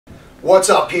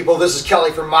What's up, people? This is Kelly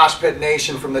from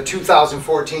MoshPitNation from the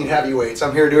 2014 Heavyweights.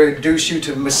 I'm here to introduce you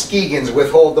to Muskegon's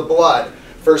Withhold the Blood.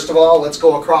 First of all, let's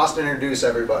go across and introduce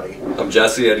everybody. I'm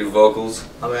Jesse, I do vocals.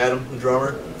 I'm Adam, the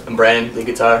drummer. I'm Brandon, the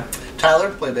guitar.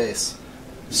 Tyler, play bass.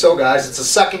 So guys, it's the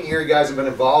second year you guys have been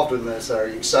involved in this. Are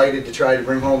you excited to try to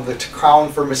bring home the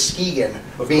crown for Muskegon?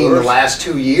 Being the last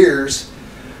 2 years.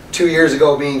 2 years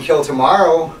ago being Kill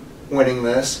Tomorrow winning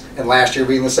this, and last year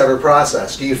being the Sever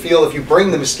Process. Do you feel if you bring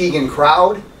the Muskegon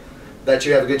crowd that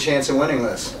you have a good chance of winning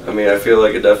this? I mean, I feel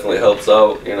like it definitely helps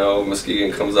out. You know,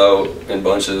 Muskegon comes out in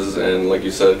bunches, and like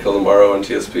you said, Kill Tomorrow and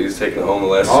TSP's taken it home the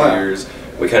last 2 years.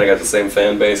 We kind of got the same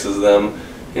fan base as them,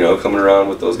 you know, coming around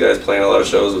with those guys, playing a lot of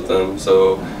shows with them.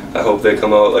 So I hope they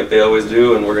come out like they always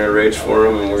do, and we're going to rage for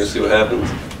them, and we're going to see what happens.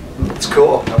 It's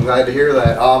cool. I'm glad to hear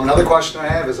that. Another question I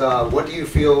have is, what do you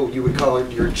feel you would call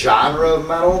your genre of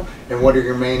metal, and what are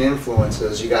your main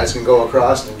influences? You guys can go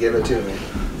across and give it to me.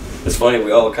 It's funny,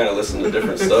 we all kind of listen to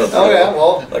different stuff. Oh yeah,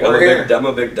 well, like I'm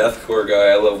a big deathcore guy.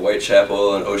 I love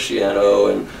Whitechapel and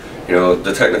Oceano, and you know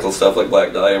the technical stuff like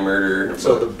Black Dahlia Murder.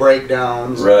 So the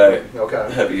breakdowns. Right.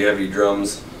 Okay. Heavy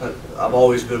drums. I've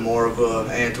always been more of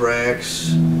a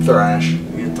Anthrax, Thrash.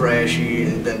 Thrashy,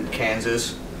 and then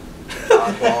Kansas.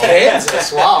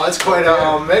 Kansas, wow, that's quite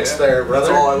a mix there, brother.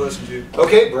 That's all I listen to.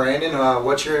 Okay, Brandon,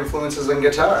 what's your influences on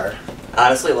guitar?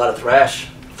 Honestly, a lot of thrash.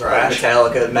 Thrash?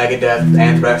 Metallica, Megadeth,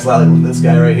 Anthrax, a lot like this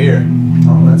guy right here.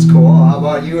 Oh, that's cool. How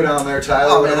about you down there,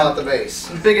 Tyler? Oh, what man, about the bass?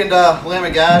 I'm big into Lamb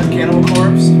of God, Cannibal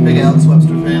Corpse, big Alex Webster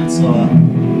fan, so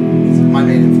it's my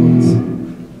main influence.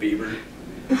 Bieber.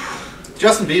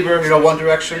 Justin Bieber, you know, One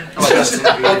Direction. I like Justin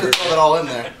Bieber. I like to throw it all in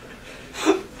there.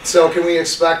 So can we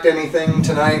expect anything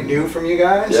tonight new from you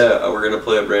guys? Yeah, we're going to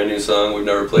play a brand new song we've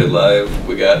never played live.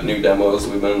 We got new demos.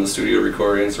 We've been in the studio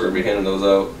recording, so we're going to be handing those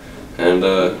out. And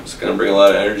it's going to bring a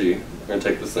lot of energy. We're going to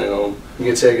take this thing home. You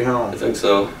can take it home. I think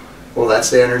so. Well,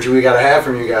 that's the energy we got to have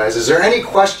from you guys. Is there any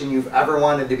question you've ever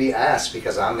wanted to be asked?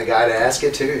 Because I'm the guy to ask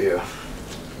it to you.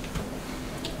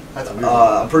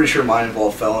 I'm pretty sure mine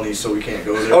involved felonies, so we can't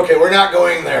go there. Okay, we're not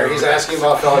going there. He's asking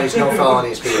about felonies. No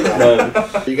felonies, people. None.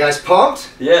 You guys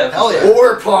pumped? Yeah. Hell yeah. Well,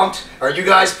 we're pumped. Are you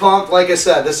guys pumped? Like I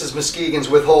said, this is Muskegon's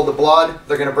Withhold the Blood.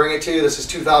 They're going to bring it to you. This is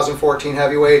 2014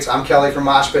 Heavyweights. I'm Kelly from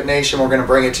MoshPitNation. We're going to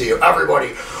bring it to you.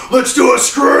 Everybody, let's do a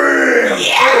scream!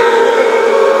 Yeah!